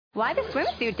Why the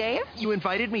swimsuit, Dave? You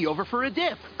invited me over for a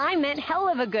dip. I meant hell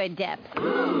of a good dip.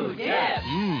 Ooh, dip.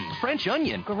 French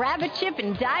onion. Grab a chip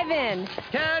and dive in.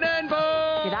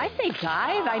 Cannonball! Did I say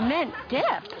dive? I meant dip.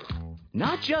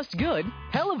 Not just good,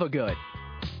 hell of a good.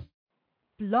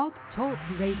 Blog Talk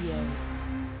Radio.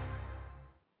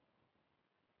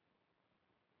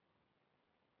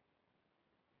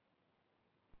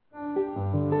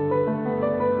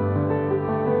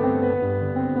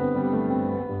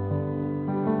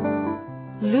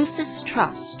 Lucis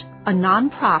Trust, a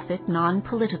non-profit,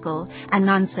 non-political, and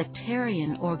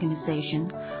non-sectarian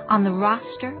organization on the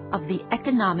roster of the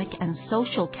Economic and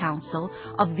Social Council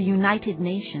of the United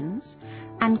Nations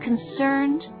and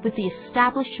concerned with the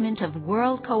establishment of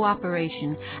world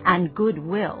cooperation and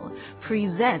goodwill,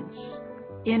 presents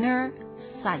Inner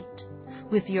Sight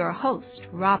with your host,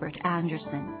 Robert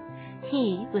Anderson.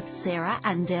 He, with Sarah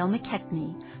and Dale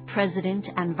McKechnie, President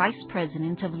and Vice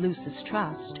President of Lucis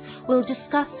Trust, will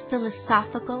discuss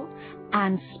philosophical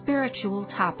and spiritual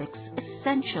topics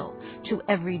essential to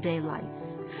everyday life.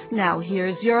 Now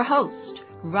here's your host,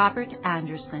 Robert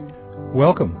Anderson.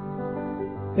 Welcome.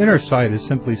 Inner sight is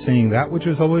simply seeing that which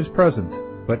is always present,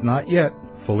 but not yet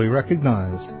fully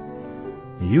recognized.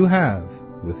 You have,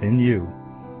 within you,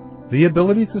 the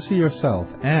ability to see yourself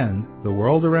and the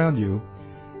world around you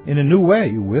in a new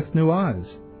way with new eyes.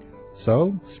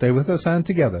 So, stay with us and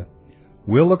together,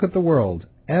 we'll look at the world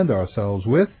and ourselves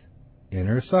with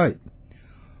inner sight.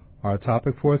 Our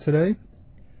topic for today,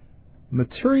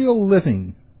 material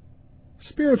living,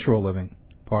 spiritual living,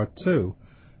 part 2.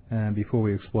 And before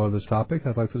we explore this topic,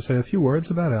 I'd like to say a few words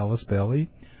about Alice Bailey,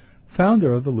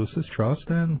 founder of the Lucis Trust,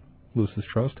 and Lucis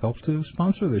Trust helps to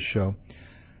sponsor this show.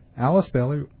 Alice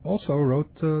Bailey also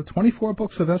wrote 24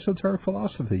 books of esoteric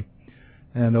philosophy,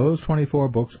 and those 24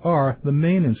 books are the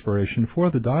main inspiration for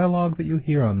the dialogue that you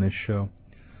hear on this show.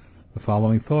 The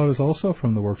following thought is also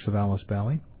from the works of Alice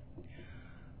Bailey.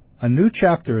 A new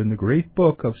chapter in the great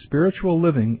book of spiritual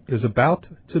living is about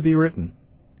to be written.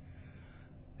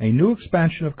 A new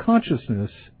expansion of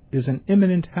consciousness is an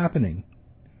imminent happening.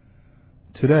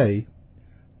 Today,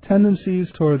 tendencies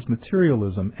towards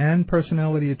materialism and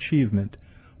personality achievement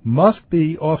must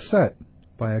be offset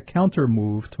by a counter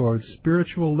move towards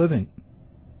spiritual living.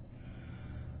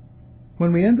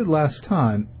 When we ended last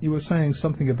time, you were saying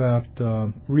something about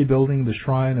rebuilding the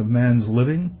shrine of man's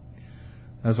living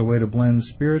as a way to blend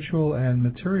spiritual and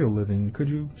material living. Could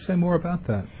you say more about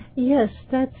that? Yes,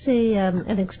 that's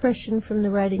an expression from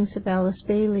the writings of Alice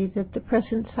Bailey, that the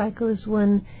present cycle is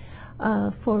one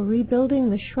for rebuilding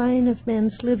the shrine of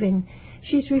man's living.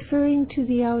 She's referring to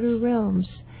the outer realms.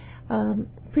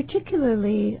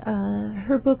 Particularly,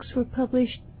 her books were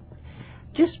published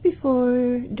just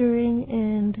before, during,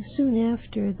 and soon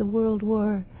after the World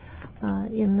War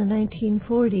in the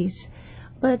 1940s.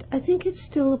 But I think it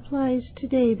still applies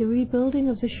today. The rebuilding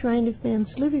of the shrine of man's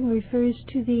living refers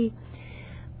to the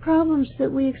problems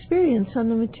that we experience on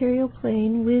the material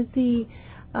plane with the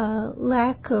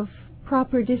lack of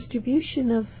proper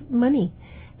distribution of money.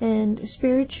 And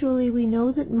spiritually, we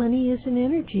know that money is an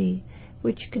energy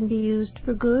which can be used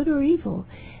for good or evil.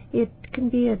 It can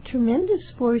be a tremendous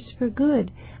force for good.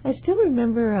 I still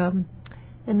remember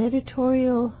an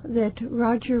editorial that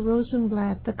Roger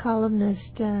Rosenblatt, the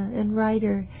columnist and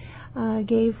writer,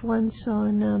 gave once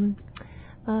on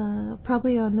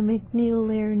probably on the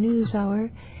McNeil-Lehrer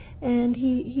NewsHour, and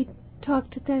he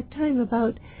talked at that time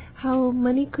about how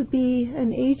money could be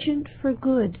an agent for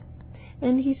good.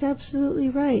 And he's absolutely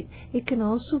right. It can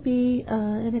also be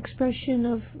an expression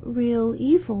of real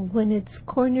evil when it's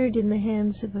cornered in the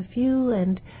hands of a few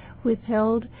and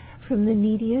withheld from the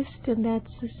neediest, and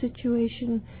that's the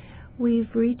situation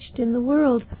we've reached in the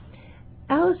world.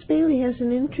 Alice Bailey has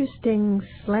an interesting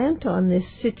slant on this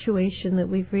situation that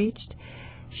we've reached.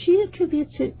 She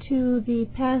attributes it to the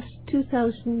past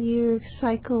 2,000-year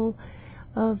cycle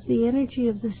of the energy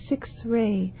of the sixth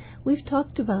ray. We've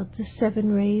talked about the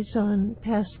 7 rays on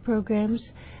past programs,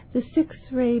 the sixth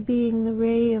ray being the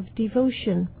ray of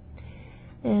devotion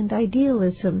and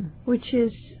idealism, which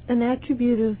is an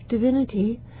attribute of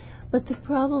divinity, but the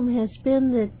problem has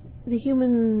been that the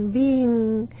human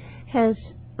being has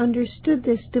understood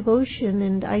this devotion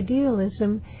and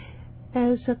idealism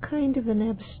as a kind of an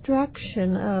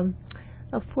abstraction,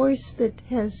 a force that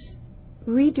has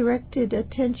redirected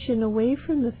attention away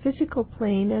from the physical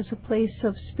plane as a place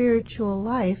of spiritual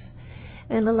life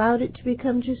and allowed it to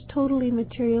become just totally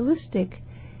materialistic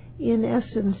in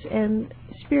essence, and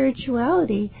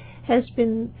spirituality has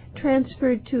been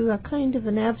transferred to a kind of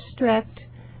an abstract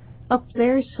up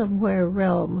there somewhere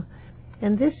realm,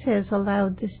 and this has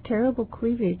allowed this terrible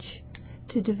cleavage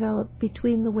to develop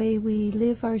between the way we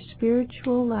live our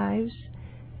spiritual lives,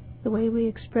 the way we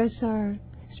express our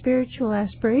spiritual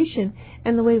aspiration,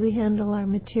 and the way we handle our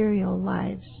material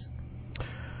lives.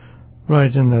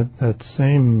 Right, and that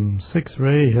same sixth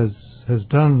ray has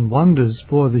done wonders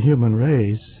for the human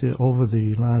race over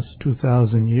the last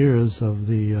 2,000 years of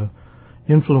the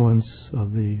influence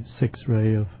of the sixth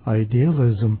ray of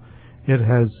idealism. It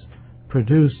has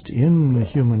produced in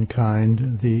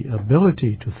humankind the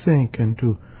ability to think and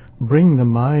to bring the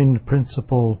mind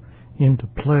principle into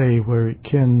play, where it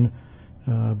can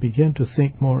begin to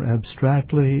think more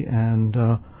abstractly and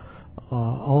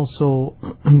also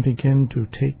begin to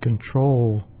take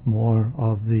control more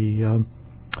of the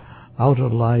outer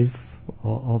life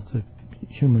of the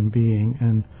human being.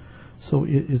 And so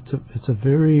it's a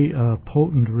very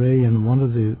potent ray, and one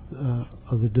of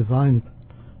the divine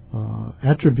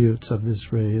attributes of this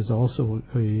ray is also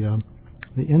the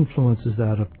influence is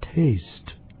that of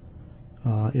taste.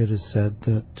 It is said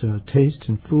that taste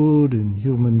in food, in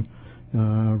human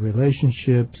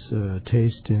relationships,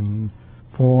 taste in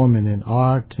form and in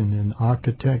art and in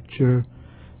architecture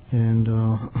and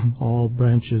all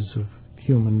branches of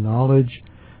human knowledge,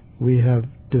 we have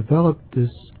developed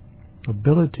this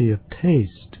ability of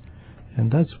taste,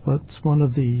 and that's what's one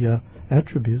of the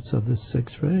attributes of the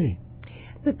sixth ray.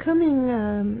 The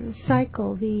coming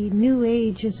cycle, the new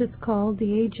age as it's called,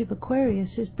 the age of Aquarius,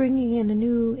 is bringing in a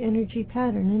new energy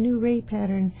pattern, a new ray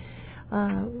pattern,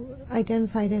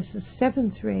 identified as the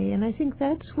seventh ray. And I think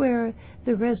that's where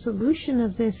the resolution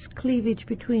of this cleavage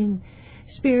between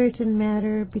spirit and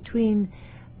matter, between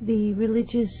the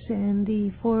religious and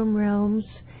the form realms,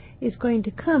 is going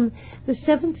to come. The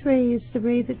seventh ray is the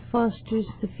ray that fosters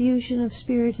the fusion of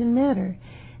spirit and matter,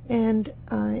 and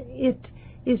it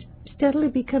is steadily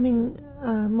becoming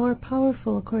more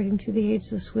powerful according to the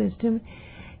ageless wisdom.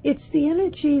 It's the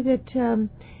energy that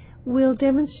will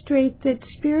demonstrate that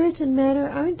spirit and matter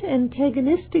aren't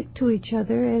antagonistic to each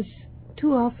other, as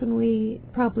too often we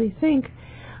probably think,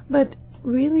 but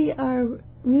really are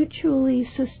mutually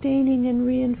sustaining and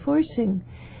reinforcing.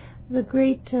 The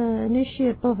great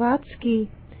initiate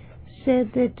Blavatsky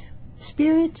said that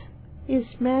spirit is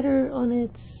matter on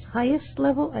its highest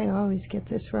level. I always get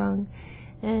this wrong.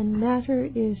 And matter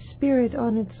is spirit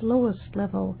on its lowest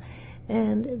level.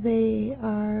 And they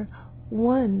are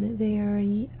one. They are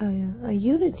a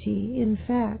unity, in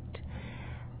fact.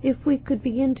 If we could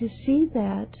begin to see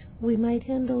that, we might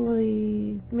handle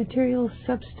the material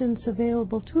substance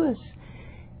available to us,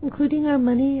 including our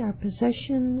money, our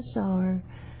possessions,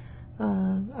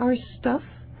 our stuff,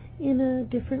 in a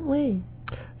different way.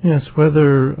 Yes,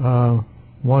 whether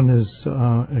one is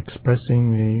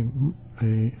expressing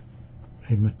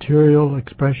a material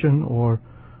expression or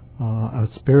a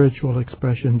spiritual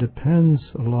expression depends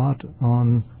a lot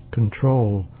on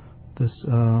control. This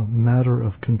matter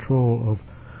of control of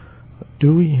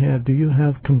do you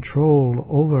have control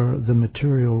over the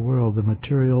material world, the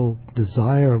material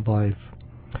desire life?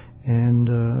 And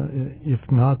if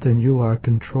not, then you are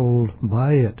controlled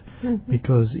by it,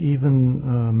 because even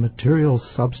material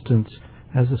substance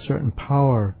has a certain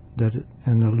power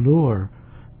and allure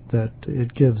that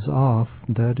it gives off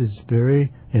that is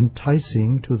very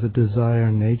enticing to the desire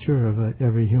nature of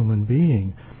every human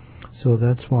being. So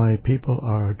that's why people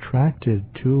are attracted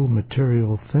to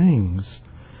material things,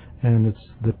 and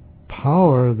it's the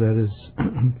power that is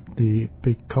the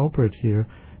big culprit here,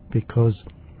 because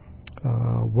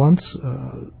once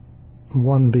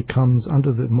one becomes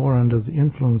more under the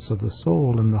influence of the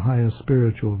soul and the higher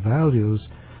spiritual values,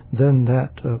 then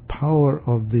that power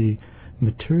of the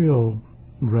material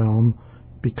realm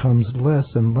becomes less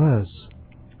and less,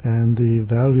 and the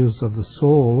values of the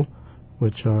soul,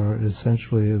 which are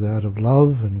essentially that of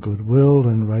love and goodwill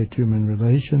and right human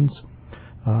relations,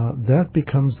 that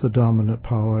becomes the dominant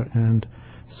power. And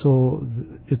so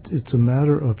it's a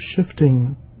matter of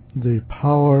shifting the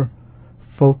power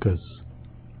focus,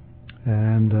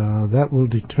 and that will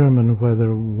determine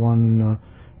whether one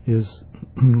is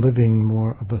living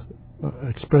more of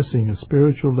expressing a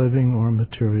spiritual living or a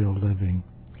material living.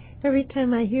 Every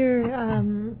time I hear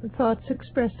thoughts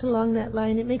expressed along that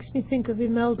line, it makes me think of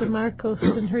Imelda Marcos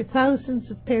and her thousands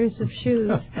of pairs of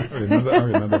shoes. I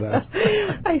remember that.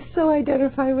 I so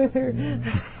identify with her.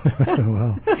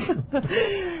 Well,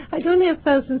 I don't have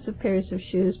thousands of pairs of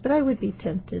shoes, but I would be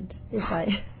tempted if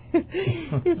I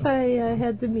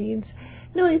had the means.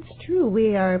 No, it's true.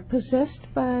 We are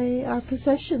possessed by our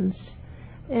possessions,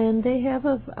 and they have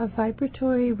a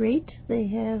vibratory rate. They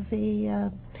have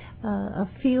a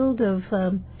field of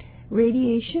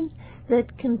radiation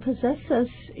that can possess us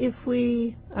if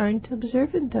we aren't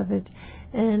observant of it.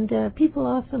 And people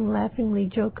often laughingly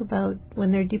joke about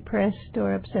when they're depressed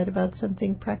or upset about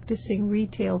something, practicing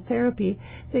retail therapy,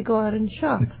 they go out and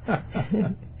shop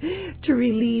to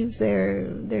relieve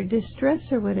their distress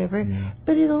or whatever. Yeah.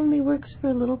 But it only works for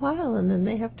a little while, and then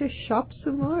they have to shop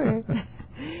some more.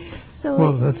 So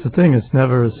well, that's the thing. It's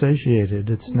never satiated.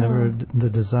 It's No. never, the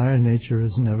desire nature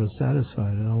is never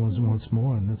satisfied. It always wants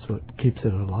more, and that's what keeps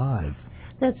it alive.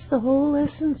 That's the whole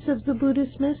essence of the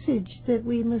Buddhist message, that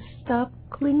we must stop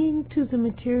clinging to the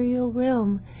material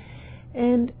realm.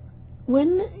 And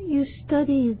when you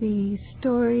study the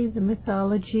story, the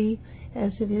mythology,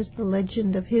 as it is the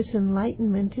legend of his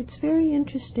enlightenment, it's very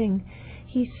interesting.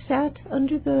 He sat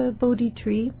under the Bodhi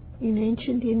tree in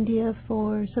ancient India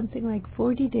for something like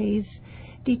 40 days,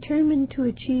 determined to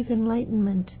achieve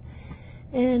enlightenment.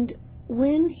 And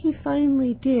when he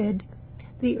finally did,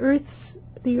 the earth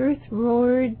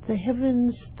roared, the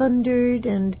heavens thundered,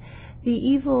 and the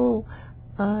evil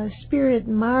spirit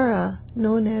Mara,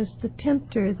 known as the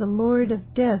Tempter, the Lord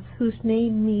of Death, whose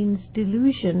name means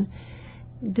delusion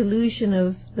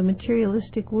of the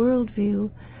materialistic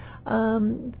worldview,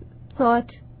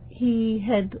 thought he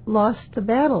had lost the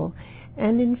battle.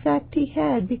 And in fact he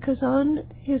had, because on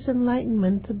his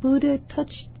enlightenment the Buddha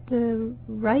touched the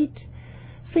right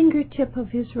fingertip of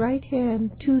his right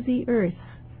hand to the earth,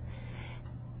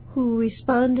 who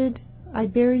responded, "I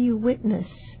bear you witness."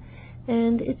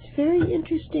 And it's very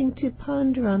interesting to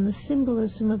ponder on the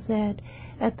symbolism of that.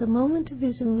 At the moment of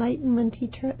his enlightenment, he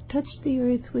touched the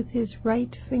earth with his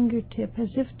right fingertip, as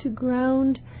if to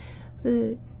ground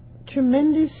the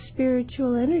tremendous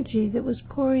spiritual energy that was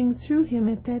pouring through him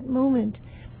at that moment.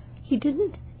 He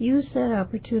didn't use that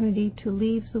opportunity to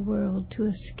leave the world, to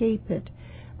escape it,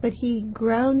 but he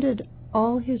grounded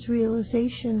all his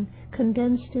realization,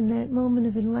 condensed in that moment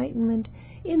of enlightenment,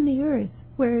 in the earth,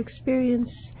 where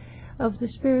experience of the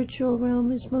spiritual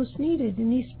realm is most needed.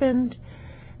 And he spent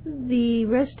the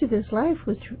rest of his life,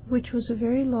 which was a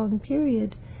very long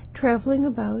period, traveling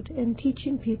about and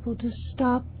teaching people to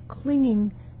stop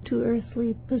clinging to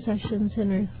earthly possessions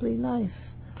and earthly life.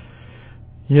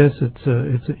 Yes, it's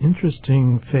an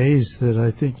interesting phase that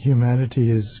I think humanity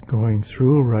is going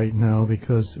through right now,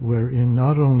 because we're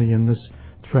not only in this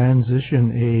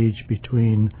transition age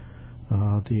between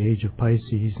the age of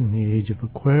Pisces and the age of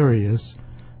Aquarius,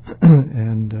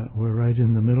 and we're right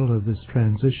in the middle of this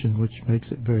transition, which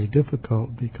makes it very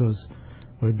difficult because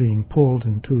we're being pulled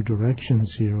in two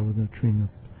directions here, between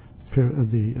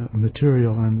the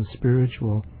material and the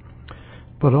spiritual.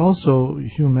 But also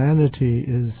humanity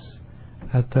is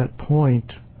at that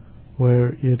point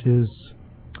where it is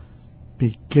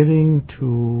beginning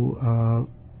to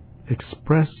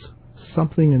express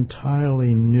something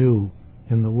entirely new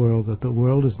in the world that the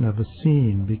world has never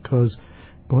seen, because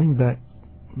going back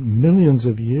millions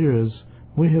of years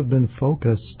we have been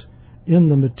focused in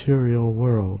the material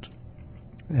world,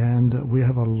 and we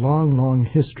have a long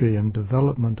history and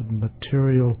development of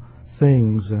material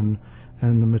things and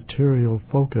the material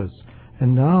focus.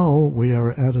 And now we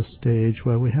are at a stage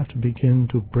where we have to begin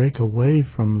to break away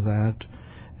from that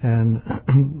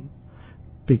and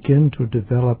begin to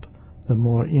develop the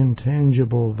more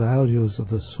intangible values of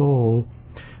the soul,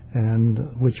 and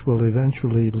which will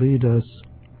eventually lead us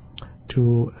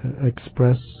to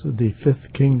express the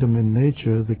fifth kingdom in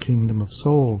nature, the kingdom of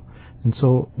soul. And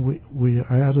so we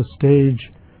are at a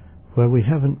stage where we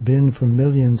haven't been for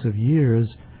millions of years,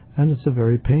 and it's a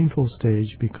very painful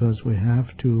stage, because we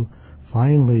have to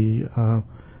finally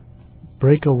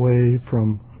break away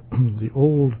from the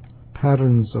old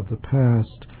patterns of the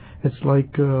past. It's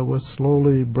like we're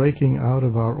slowly breaking out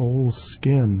of our old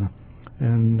skin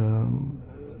and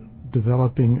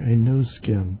developing a new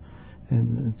skin.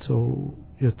 And so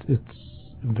it's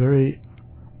a very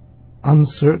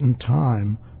uncertain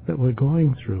time that we're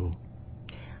going through.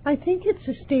 I think it's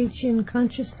a stage in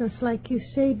consciousness, like you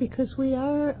say, because we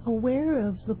are aware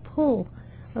of the pull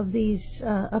of these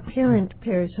apparent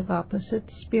pairs of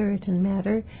opposites, spirit and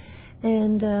matter,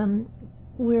 and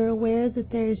we're aware that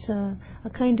there's a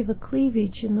kind of a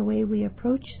cleavage in the way we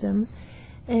approach them,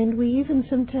 and we even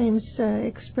sometimes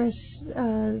express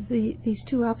these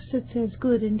two opposites as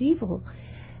good and evil.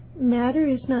 Matter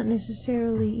is not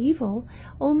necessarily evil,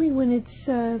 only when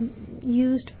it's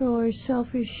used for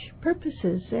selfish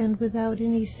purposes and without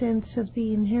any sense of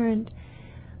the inherent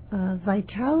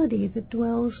vitality that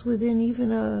dwells within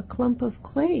even a clump of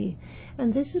clay.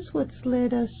 And this is what's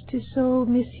led us to so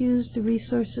misuse the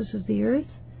resources of the earth,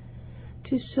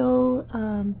 to so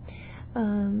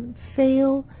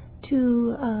fail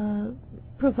to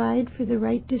provide for the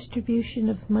right distribution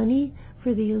of money,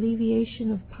 for the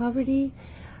alleviation of poverty.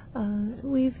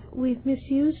 We've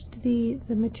misused the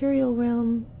material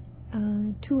realm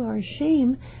to our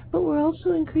shame, but we're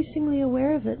also increasingly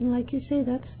aware of it. And like you say,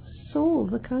 that's the soul,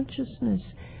 the consciousness,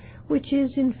 which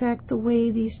is in fact the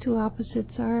way these two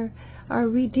opposites are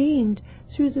redeemed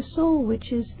through the soul,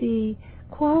 which is the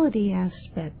quality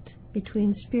aspect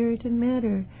between spirit and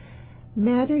matter.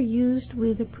 Matter used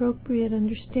with appropriate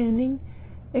understanding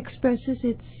expresses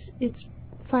its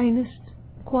finest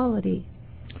quality.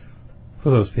 For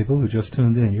those people who just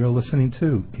tuned in, you're listening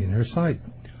to Inner Sight.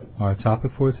 Our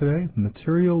topic for today,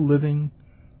 Material Living,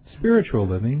 Spiritual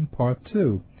Living, Part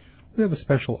 2. We have a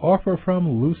special offer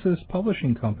from Lucis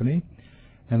Publishing Company,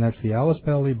 and that's the Alice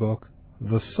Bailey book,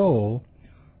 The Soul,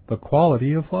 The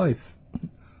Quality of Life.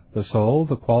 The Soul,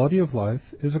 The Quality of Life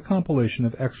is a compilation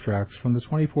of extracts from the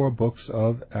 24 books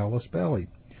of Alice Bailey.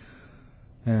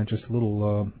 And just a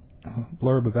little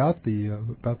blurb about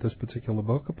this particular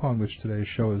book upon which today's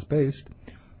show is based.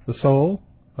 The soul,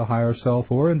 the higher self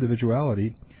or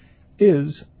individuality,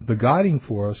 is the guiding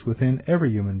force within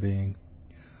every human being.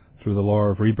 Through the law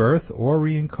of rebirth or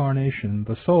reincarnation,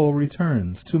 the soul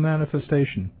returns to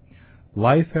manifestation,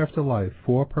 life after life,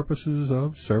 for purposes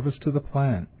of service to the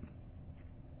planet.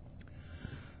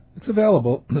 It's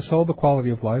available. The Soul, the Quality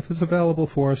of Life is available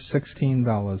for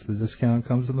 $16. The discount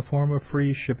comes in the form of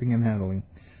free shipping and handling.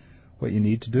 What you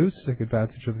need to do to take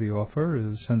advantage of the offer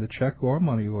is send a check or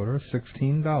money order,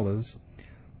 $16,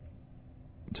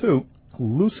 to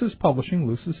Lucis Publishing,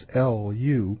 Lucis,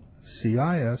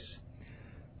 L-U-C-I-S,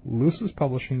 Lucis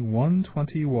Publishing,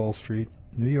 120 Wall Street,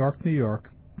 New York, New York,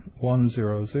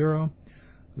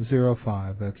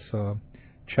 10005. That's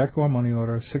check or money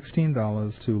order,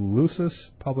 $16 to Lucis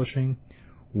Publishing,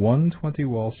 120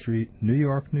 Wall Street, New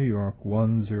York, New York,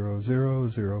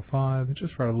 10005.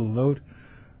 Just write a little note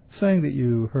saying that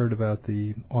you heard about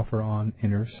the offer on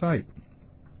Inner Sight.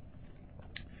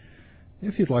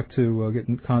 If you'd like to get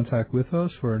in contact with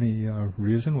us for any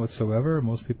reason whatsoever,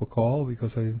 most people call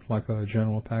because they like a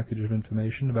general package of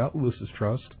information about Lucis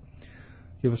Trust.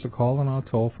 Give us a call on our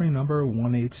toll-free number,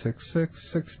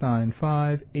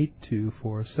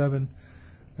 1-866-695-8247.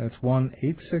 That's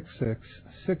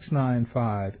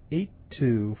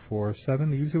 1-866-695-8247.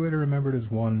 The easy way to remember it is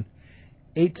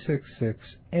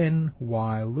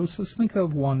 1-866-NY-LUCIS. Think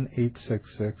of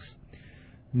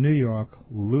 1-866-New York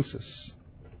Lucis.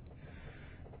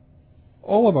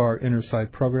 All of our Inner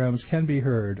Sight programs can be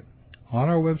heard on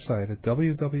our website at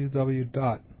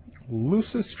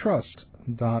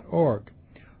www.lucistrust.org.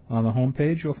 On the home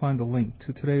page, you'll find a link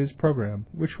to today's program,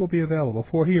 which will be available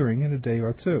for hearing in a day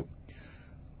or two.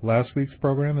 Last week's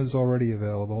program is already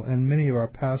available, and many of our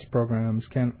past programs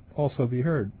can also be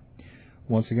heard.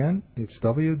 Once again, it's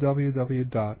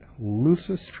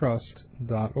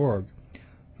www.lucistrust.org.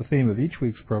 The theme of each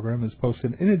week's program is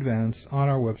posted in advance on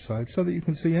our website so that you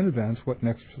can see in advance what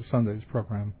next Sunday's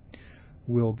program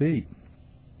will be.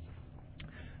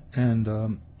 And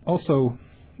also,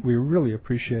 we really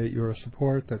appreciate your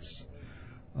support. That's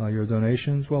your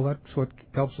donations. Well, that's what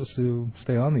helps us to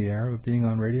stay on the air. Being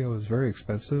on radio is very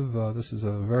expensive. This is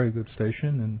a very good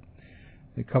station, and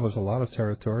it covers a lot of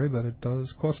territory, but it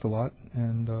does cost a lot.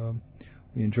 And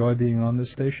we enjoy being on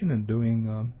this station and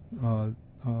doing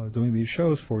these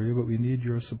shows for you, but we need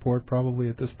your support probably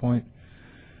at this point.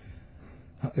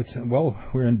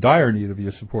 We're in dire need of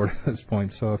your support at this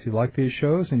point. So if you like these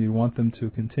shows and you want them to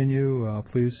continue,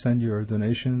 please send your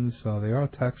donations. They are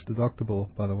tax deductible,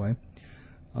 by the way.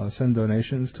 Send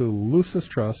donations to Lucis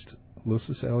Trust,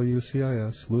 Lucis,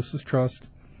 L-U-C-I-S, Lucis Trust,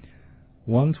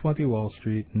 120 Wall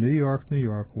Street, New York, New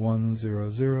York,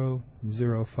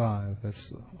 10005. That's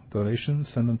donations.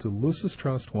 Send them to Lucis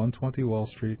Trust, 120 Wall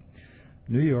Street,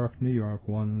 New York, New York,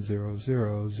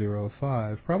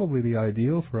 10005. Probably the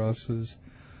ideal for us is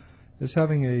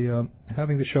having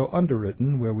the show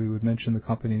underwritten, where we would mention the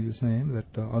company's name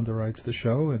that underwrites the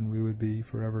show, and we would be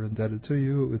forever indebted to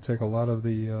you. It would take a lot of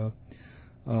the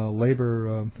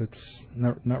labor that's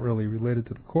not really related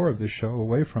to the core of this show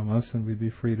away from us, and we'd be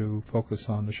free to focus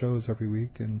on the shows every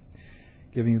week and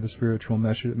giving you the spiritual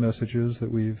messages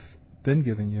that we've been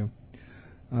giving you.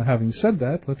 Having said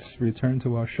that, let's return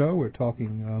to our show. We're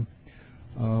talking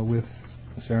with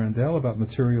Sarah and Dale about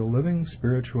material living,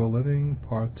 spiritual living,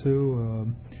 part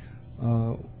 2.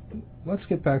 Let's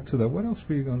get back to that. What else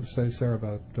were you going to say, Sarah,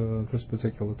 about this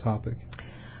particular topic?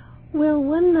 Well,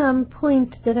 one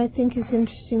point that I think is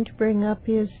interesting to bring up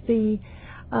is the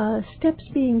steps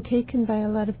being taken by a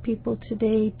lot of people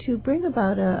today to bring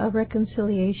about a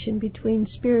reconciliation between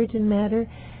spirit and matter,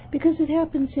 because it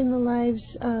happens in the lives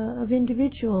of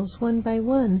individuals one by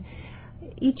one.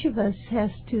 Each of us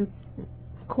has to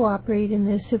cooperate in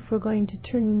this if we're going to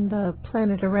turn the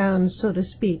planet around, so to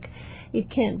speak.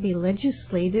 It can't be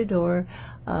legislated or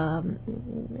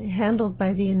handled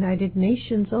by the United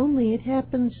Nations only. It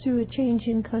happens through a change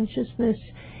in consciousness,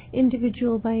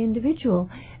 individual by individual.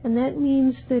 And that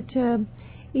means that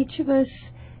each of us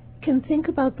can think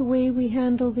about the way we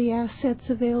handle the assets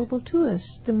available to us,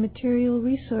 the material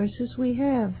resources we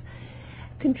have.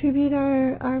 Contribute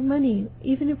our money,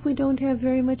 even if we don't have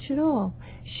very much at all.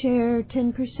 Share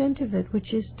 10% of it,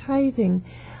 which is tithing,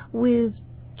 with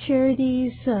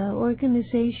charities,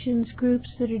 organizations, groups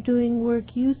that are doing work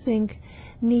you think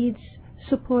needs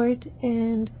support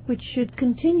and which should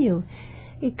continue.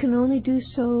 It can only do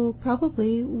so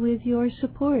probably with your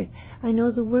support. I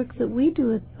know the work that we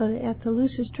do at the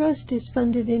Lucis Trust is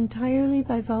funded entirely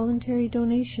by voluntary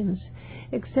donations,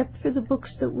 except for the books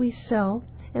that we sell,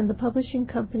 and the publishing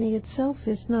company itself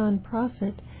is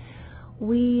non-profit.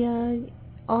 We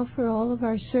offer all of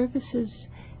our services,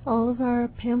 all of our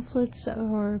pamphlets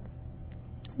or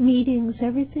meetings,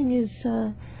 everything is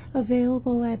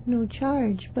available at no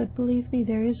charge. But believe me,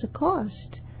 there is a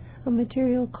cost, a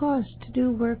material cost to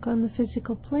do work on the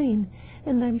physical plane.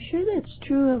 And I'm sure that's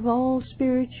true of all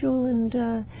spiritual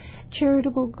and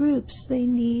charitable groups. They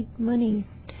need money.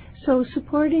 So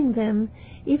supporting them,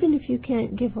 even if you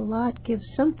can't give a lot, give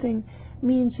something,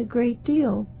 means a great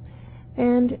deal.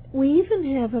 And we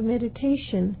even have a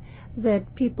meditation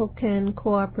that people can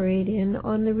cooperate in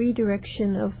on the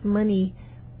redirection of money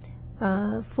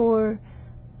for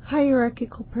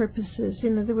hierarchical purposes,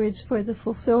 in other words, for the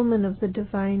fulfillment of the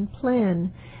divine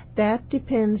plan. That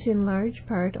depends in large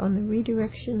part on the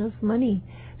redirection of money,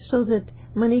 so that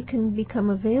money can become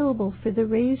available for the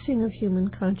raising of human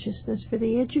consciousness, for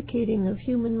the educating of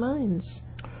human minds.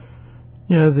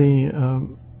 Yeah,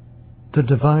 the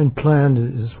divine plan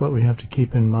is what we have to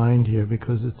keep in mind here,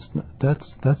 because that's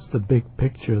the big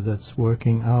picture that's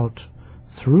working out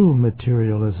through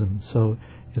materialism. So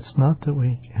it's not that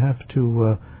we have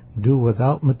to do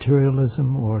without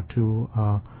materialism or to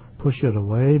push it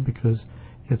away, because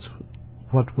it's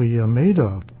what we are made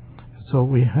of. So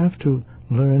we have to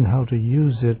learn how to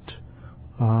use it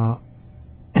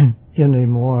in a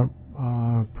more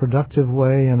productive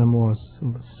way, in a more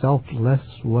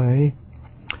selfless way,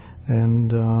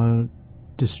 and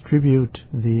distribute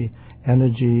the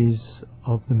energies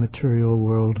of the material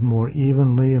world more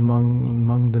evenly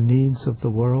among the needs of the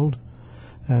world.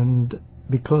 And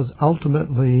because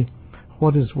ultimately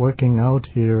what is working out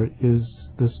here is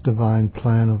this divine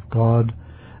plan of God,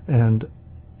 and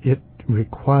it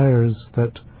requires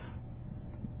that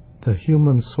the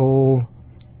human soul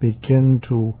begin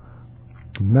to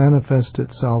manifest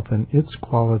itself and its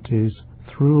qualities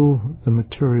through the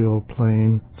material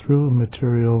plane, through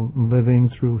material living,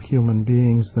 through human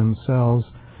beings themselves,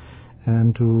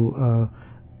 and to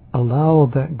allow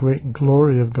that great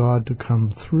glory of God to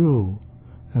come through.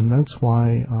 And that's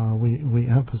why we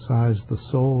emphasize the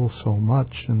soul so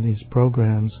much in these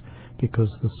programs, because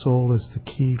the soul is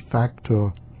the key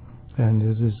factor, and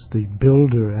it is the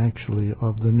builder actually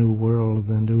of the new world,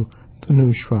 the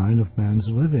new shrine of man's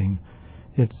living.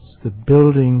 It's the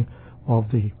building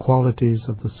of the qualities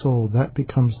of the soul that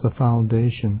becomes the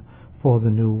foundation for the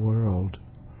new world.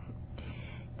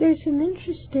 There's an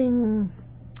interesting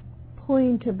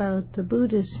point about the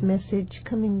Buddha's message,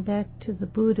 coming back to the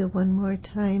Buddha one more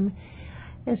time.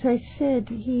 As I said,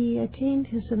 he attained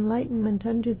his enlightenment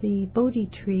under the Bodhi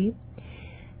tree,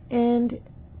 and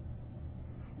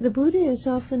the Buddha is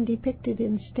often depicted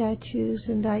in statues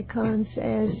and icons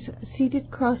as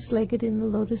seated cross-legged in the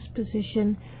lotus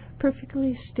position,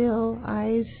 perfectly still,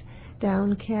 eyes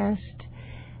downcast,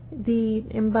 the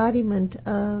embodiment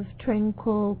of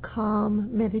tranquil,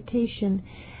 calm meditation.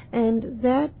 And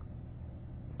that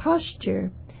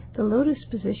posture, the lotus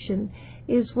position,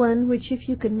 is one which, if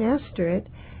you can master it,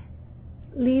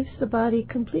 leaves the body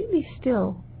completely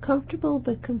still, comfortable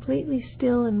but completely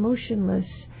still and motionless.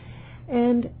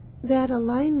 And that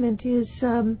alignment is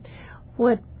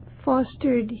what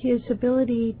fostered his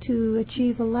ability to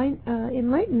achieve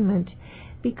enlightenment,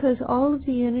 because all of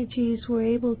the energies were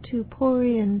able to pour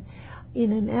in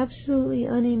an absolutely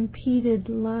unimpeded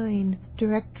line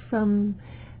direct from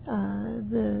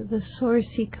the source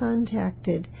he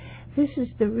contacted. This is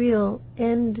the real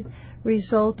end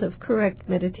result of correct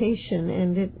meditation,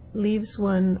 and it leaves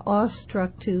one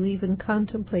awestruck to even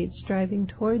contemplate striving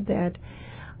toward that.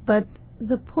 But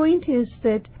the point is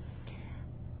that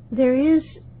there is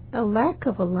a lack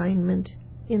of alignment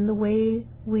in the way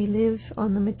we live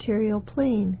on the material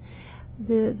plane.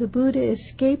 The Buddha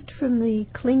escaped from the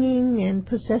clinging and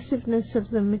possessiveness of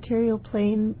the material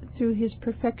plane through his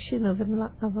perfection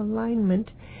of alignment,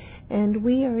 and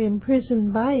we are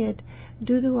imprisoned by it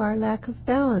due to our lack of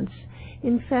balance.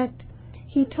 In fact,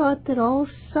 he taught that all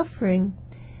suffering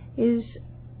is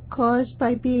caused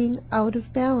by being out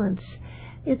of balance.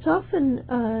 It's often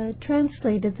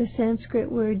translated, the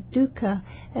Sanskrit word dukkha,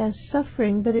 as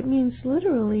suffering, but it means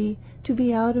literally to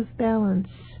be out of balance,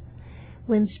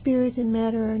 when spirit and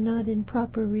matter are not in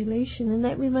proper relation. And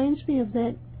that reminds me of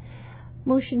that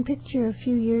motion picture a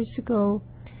few years ago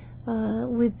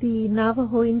with the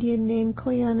Navajo Indian named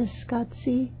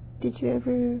Koyaanisqatsi. Did you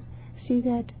ever see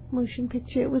that motion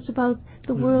picture? It was about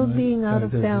the world being out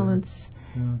of balance.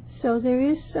 Yeah. So there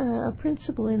is a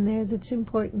principle in there that's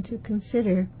important to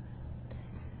consider.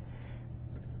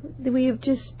 We have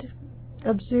just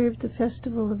observed the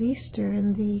festival of Easter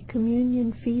and the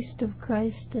communion feast of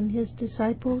Christ and his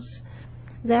disciples.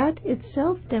 That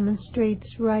itself demonstrates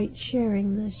right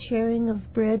sharing, the sharing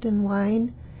of bread and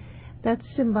wine. That's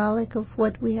symbolic of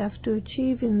what we have to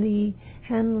achieve in the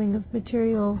handling of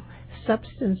material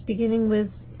substance, beginning with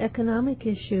economic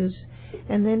issues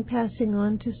and then passing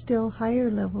on to still higher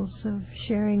levels of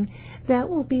sharing. That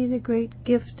will be the great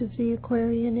gift of the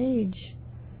Aquarian age.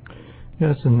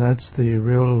 Yes, and that's the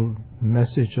real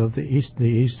message of the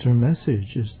Easter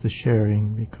message, is the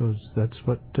sharing, because that's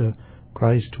what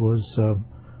Christ was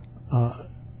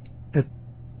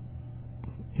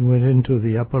he went into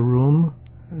the upper room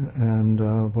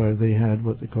and where they had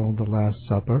what they called the Last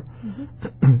Supper,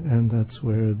 and that's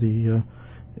where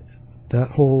that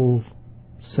whole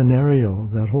scenario,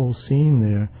 that whole scene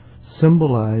there,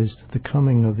 symbolized the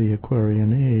coming of the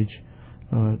Aquarian age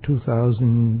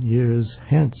 2,000 years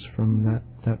hence from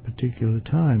that particular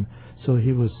time. So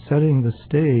he was setting the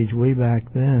stage way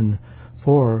back then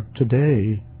for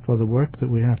today, for the work that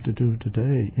we have to do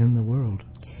today in the world.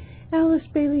 Alice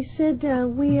Bailey said,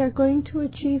 we are going to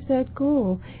achieve that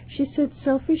goal. She said,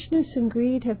 selfishness and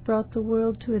greed have brought the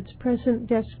world to its present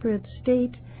desperate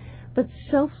state, but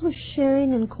selfless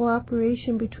sharing and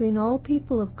cooperation between all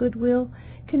people of goodwill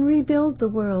can rebuild the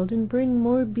world and bring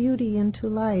more beauty into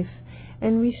life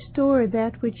and restore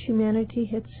that which humanity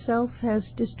itself has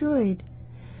destroyed.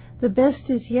 The best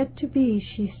is yet to be,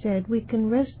 she said. We can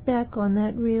rest back on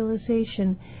that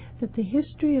realization that the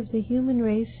history of the human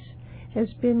race has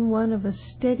been one of a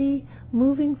steady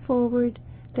moving forward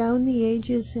down the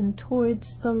ages and towards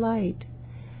the light.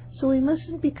 So we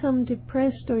mustn't become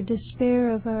depressed or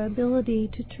despair of our ability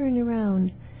to turn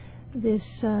around this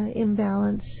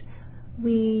imbalance.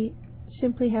 We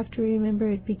simply have to remember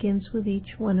it begins with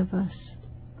each one of us.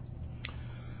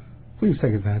 Please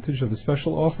take advantage of the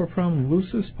special offer from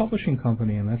Lucis Publishing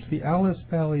Company, and that's the Alice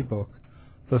Bailey book,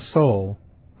 The Soul,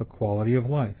 The Quality of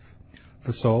Life.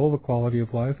 The Soul, The Quality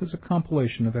of Life is a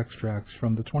compilation of extracts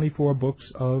from the 24 books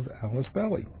of Alice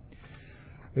Bailey.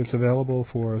 It's available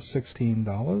for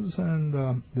 $16,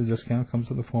 and the discount comes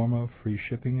in the form of free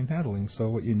shipping and handling. So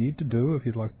what you need to do, if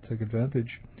you'd like to take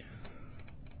advantage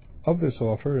of this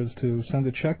offer, is to send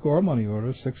a check or money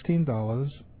order, $16,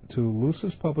 to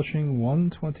Lucis Publishing,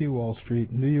 120 Wall Street,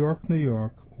 New York, New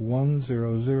York,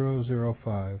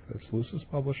 10005. That's Lucis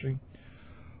Publishing,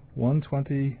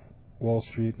 120 Wall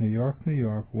Street, New York, New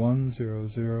York,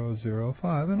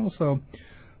 10005. And also,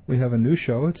 we have a new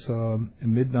show. It's a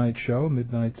midnight show,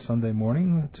 midnight Sunday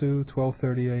morning to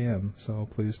 12:30 a.m. So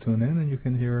please tune in, and you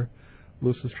can hear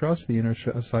Lucis Trust, the Inner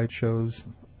Sight shows,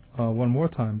 one more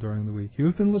time during the week.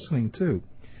 You've been listening to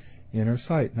Inner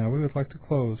Sight. Now we would like to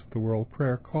close with the world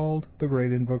prayer called the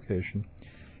Great Invocation.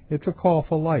 It's a call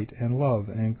for light and love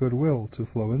and goodwill to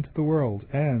flow into the world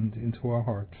and into our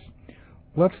hearts.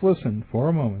 Let's listen for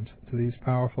a moment to these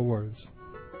powerful words.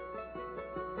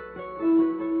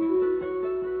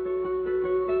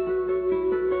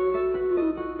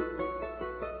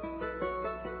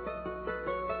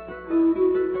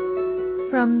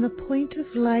 From the point of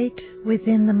light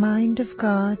within the mind of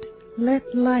God, let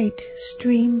light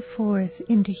stream forth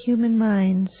into human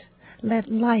minds.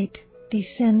 Let light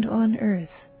descend on earth.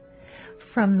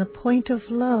 From the point of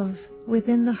love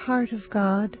within the heart of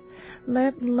God,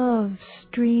 let love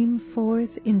stream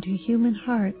forth into human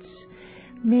hearts.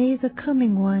 May the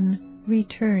coming one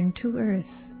return to earth.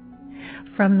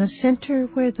 From the center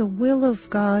where the will of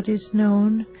God is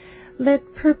known,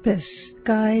 let purpose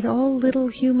guide all little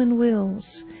human wills,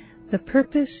 the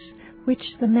purpose which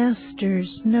the masters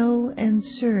know and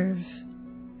serve.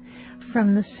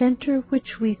 From the center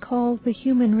which we call the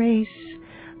human race,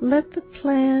 let the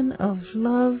plan of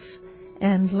love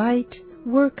and light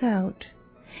work out,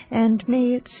 and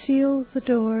may it seal the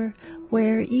door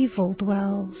where evil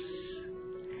dwells.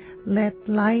 Let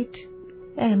light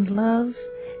and love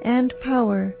and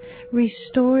power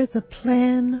restore the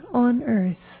plan on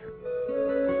earth.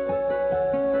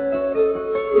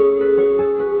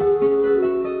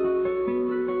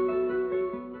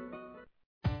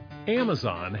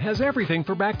 Amazon has everything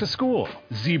for back to school.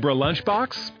 Zebra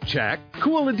lunchbox? Check.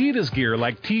 Cool Adidas gear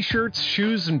like t-shirts,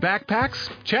 shoes, and backpacks?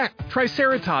 Check.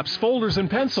 Triceratops folders and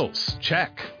pencils?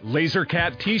 Check. Laser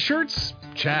Cat t-shirts?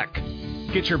 Check.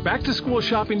 Get your back-to-school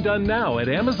shopping done now at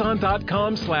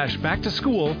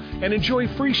Amazon.com/back-to-school and enjoy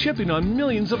free shipping on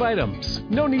millions of items.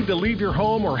 No need to leave your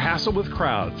home or hassle with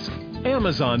crowds.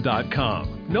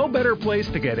 Amazon.com. No better place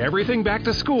to get everything back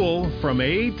to school from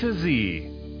A to Z.